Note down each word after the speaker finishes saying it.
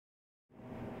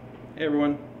Hey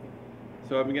everyone.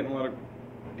 So I've been getting a lot of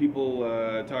people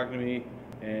talking to me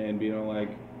and being all like,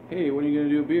 hey, when are you going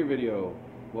to do a beer video?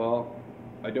 Well,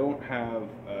 I don't have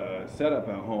a setup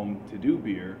at home to do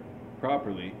beer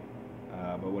properly,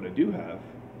 but what I do have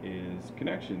is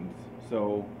connections.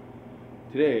 So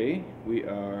today we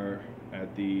are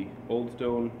at the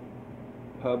Olde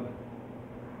pub,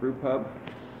 brew pub,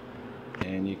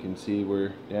 and you can see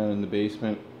we're down in the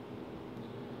basement.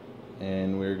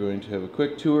 And we're going to have a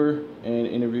quick tour and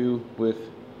interview with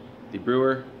the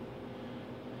brewer.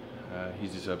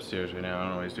 He's just upstairs right now, I don't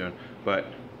know what he's doing, but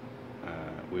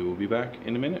we will be back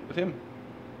in a minute with him.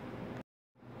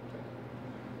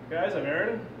 Guys, I'm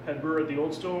Aaron, head brewer at the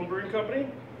Olde Brewing Company.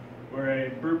 We're a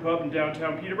brew pub in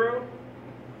downtown Peterborough.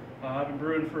 I've been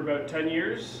brewing for about 10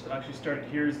 years. I actually started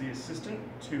here as the assistant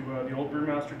to the old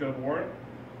brewmaster Doug Warren.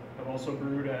 I've also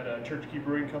brewed at Church Key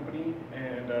Brewing Company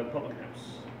and Public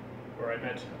House, where I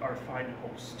met our fine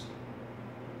host.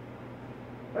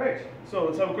 Alright, so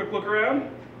let's have a quick look around.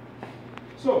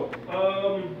 So,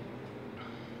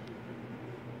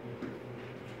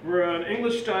 we're an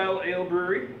English style ale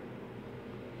brewery.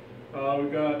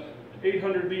 We've got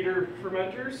 800 liter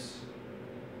fermenters,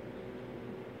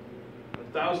 a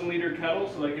 1,000 liter kettle,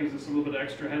 so that gives us a little bit of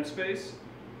extra headspace.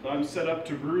 So I'm set up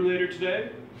to brew later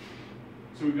today.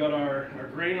 So we've got our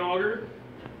grain auger.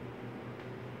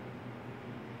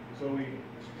 So we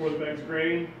pour the bags of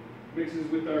grain, mixes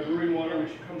with our brewing water,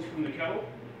 which comes from the kettle.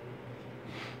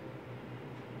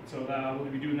 So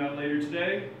we'll be doing that later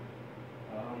today.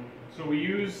 So we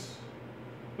use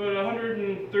about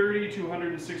 130 to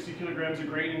 160 kilograms of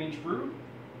grain in each brew.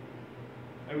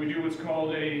 And we do what's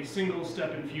called a single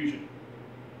step infusion.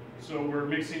 So we're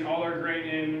mixing all our grain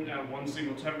in at one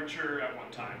single temperature at one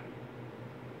time.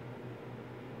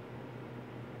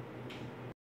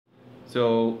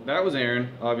 So that was Aaron,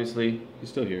 obviously. He's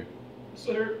still here.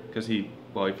 Still here. Because he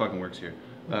fucking works here.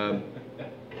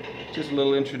 Just a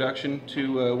little introduction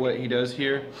to what he does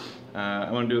here. I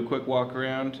want to do a quick walk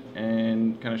around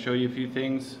and kind of show you a few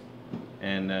things.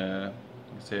 And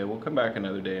say we'll come back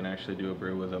another day and actually do a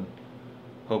brew with him.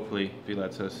 Hopefully, if he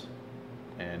lets us.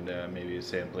 And maybe a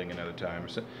sampling another time or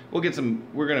so. We'll get some,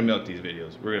 we're going to milk these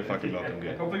videos. We're going to fucking milk them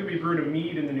good. Hopefully we'll be brewing a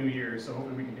mead in the new year, so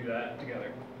hopefully we can do that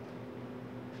together.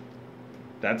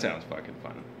 That sounds fucking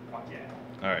fun. Fuck yeah.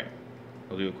 Alright,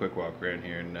 we'll do a quick walk around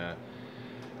here and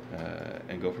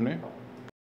go from there.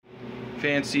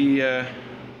 Fancy,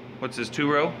 what's this,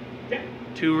 2-row? Yeah.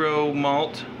 2-row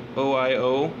malt,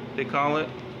 OIO, they call it.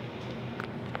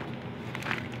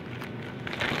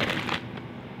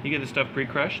 You get the stuff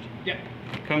pre-crushed? Yeah.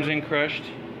 Comes in crushed.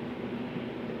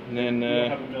 And then we'll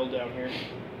have a mill down here.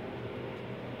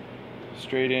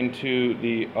 Straight into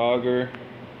the auger.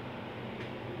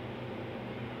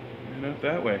 And out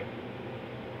that way.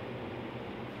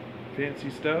 Fancy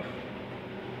stuff.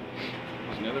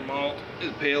 There's another malt.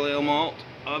 It's pale ale malt,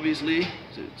 obviously.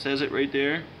 It says it right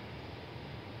there.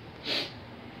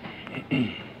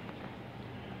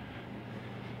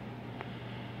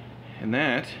 And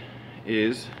that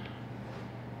is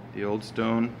the Olde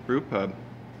Brew Pub.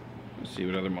 Let's see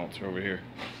what other malts are over here.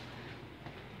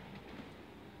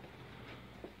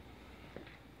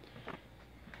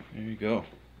 There you go.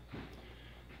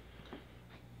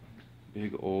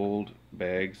 Big old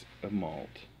bags of malt.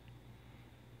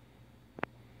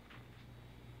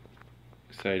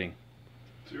 Exciting.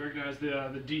 So you recognize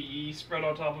the DE spread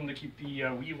on top of them to keep the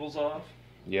weevils off?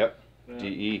 Yep,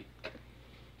 DE.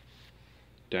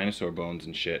 Dinosaur bones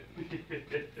and shit.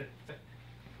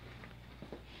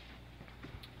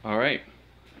 Alright.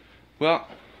 Well,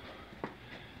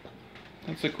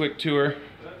 that's a quick tour.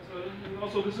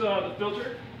 Also, this is the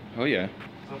filter. Oh yeah.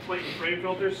 It's a plate and frame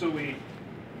filter, so we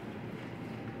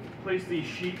place these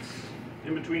sheets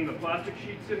in between the plastic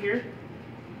sheets in here.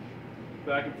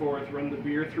 Back and forth, run the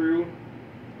beer through.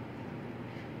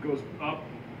 Goes up,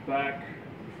 back,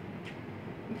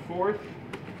 and forth.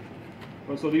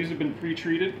 So these have been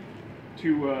pre-treated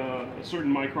to a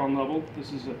certain micron level.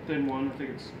 This is a thin one, I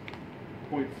think it's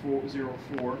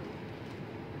 0.04.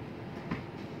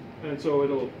 And so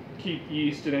it'll keep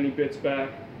yeast and any bits back,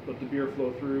 let the beer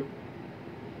flow through.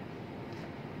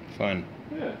 Fun.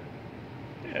 Yeah.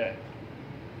 Yeah.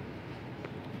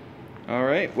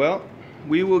 Alright, well,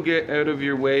 we will get out of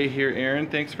your way here, Aaron.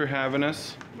 Thanks for having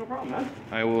us. No problem, man.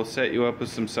 I will set you up with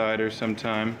some cider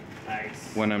sometime.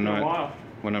 Nice. When I'm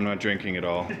not drinking at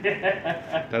all.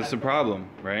 That's the problem,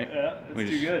 right? Yeah, it's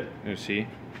too good. You see?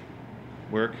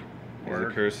 Work is the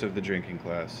curse of the drinking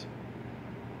class.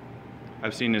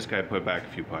 I've seen this guy put back a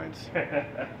few pints.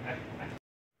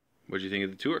 What'd you think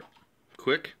of the tour?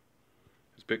 Quick?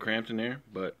 It's a bit cramped in there,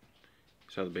 but you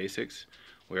saw the basics.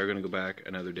 we are going to go back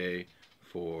another day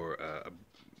for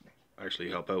actually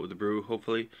help out with the brew,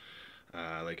 hopefully.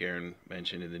 Like Aaron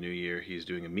mentioned, in the new year he's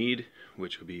doing a mead,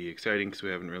 which will be exciting because we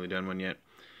haven't really done one yet.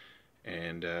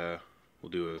 And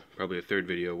we'll do probably a third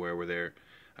video where we're there,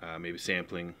 maybe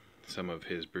sampling some of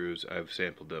his brews. I've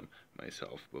sampled them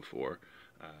myself before,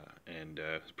 and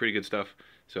it's pretty good stuff.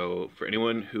 So for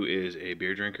anyone who is a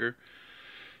beer drinker,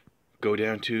 go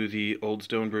down to the Old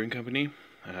Stone Brewing Company,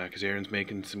 because Aaron's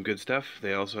making some good stuff.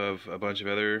 They also have a bunch of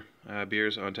other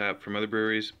beers on tap from other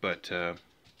breweries, but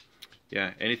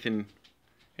yeah, anything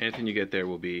you get there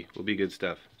will be good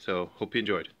stuff. So hope you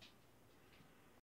enjoyed.